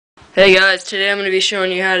Hey guys, today I'm going to be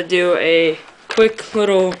showing you how to do a quick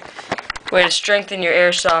little way to strengthen your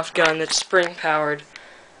airsoft gun that's spring powered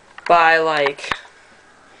by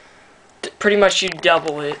pretty much you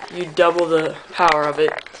double it. You double the power of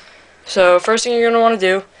it. So first thing you're going to want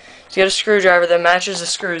to do is get a screwdriver that matches the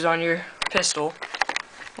screws on your pistol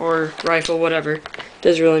or rifle, whatever.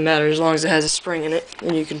 Doesn't really matter as long as it has a spring in it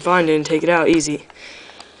and you can find it and take it out easy.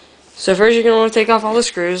 So first you're going to want to take off all the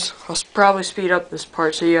screws. I'll probably speed up this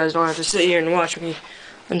part so you guys don't have to sit here and watch me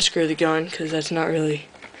unscrew the gun, because that's not really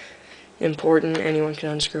important. Anyone can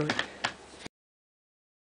unscrew it.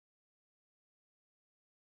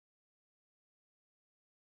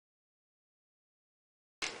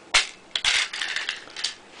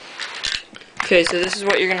 Okay, so this is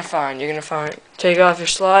what you're going to find. You're going to take off your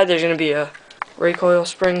slide. There's going to be a recoil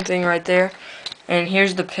spring thing right there. And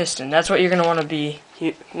here's the piston. That's what you're going to want to be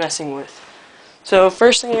messing with. So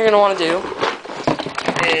first thing you're going to want to do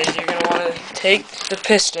is you're going to want to take the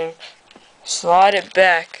piston, slide it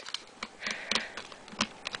back,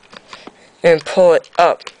 and pull it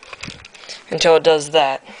up until it does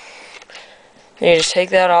that. And you just take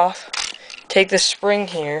that off, take the spring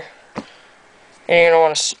here, and you're going to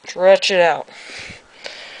want to stretch it out.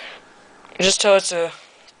 Just till it's a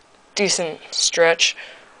decent stretch,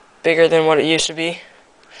 bigger than what it used to be.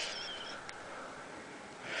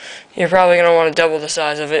 You're probably going to want to double the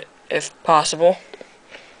size of it if possible.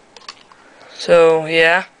 So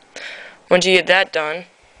yeah, once you get that done,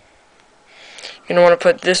 you're going to want to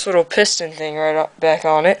put this little piston thing right back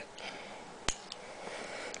on it.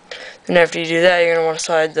 And after you do that, you're going to want to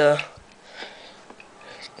slide the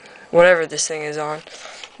whatever this thing is on.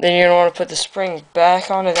 Then you're going to want to put the spring back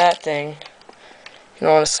onto that thing. You're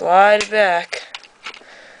going to want to slide it back.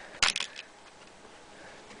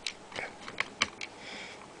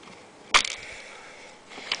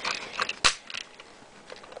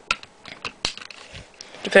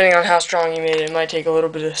 Depending on how strong you made it, it might take a little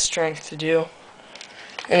bit of strength to do.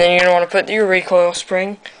 And then you're going to want to put your recoil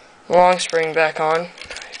spring, long spring, back on.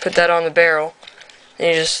 Put that on the barrel. And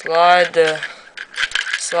you just slide the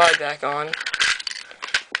slide back on.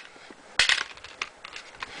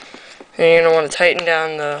 And you're going to want to tighten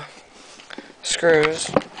down the screws.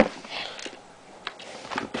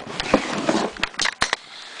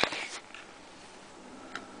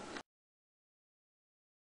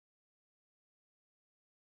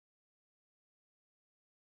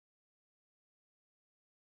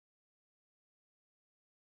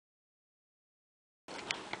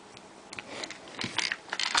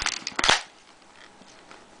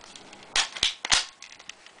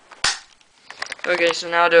 Okay, so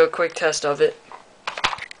now I'll do a quick test of it.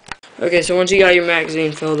 Okay, so once you got your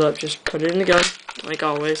magazine filled up, just put it in the gun, like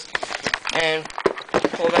always, and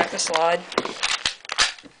pull back the slide.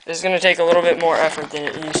 This is going to take a little bit more effort than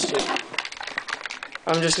it used to.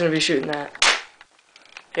 I'm just going to be shooting that.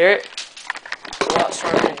 Hear it? It's a lot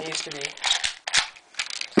stronger than it used to be.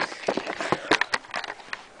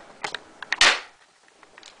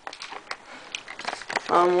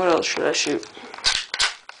 What else should I shoot?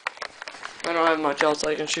 I don't have much else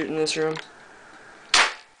I can shoot in this room.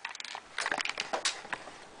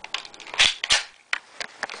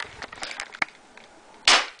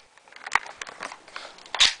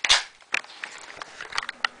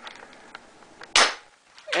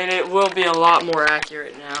 And it will be a lot more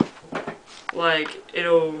accurate now. Like,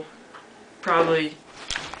 it'll probably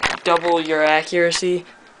double your accuracy,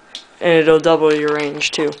 and it'll double your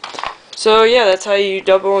range too. So yeah, that's how you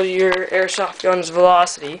double your airsoft gun's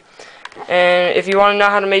velocity. And if you want to know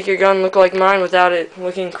how to make your gun look like mine without it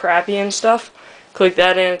looking crappy and stuff, click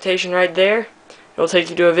that annotation right there. It'll take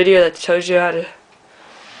you to a video that shows you how to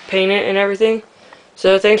paint it and everything.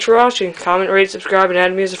 So thanks for watching. Comment, rate, subscribe, and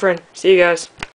add me as a friend. See you guys.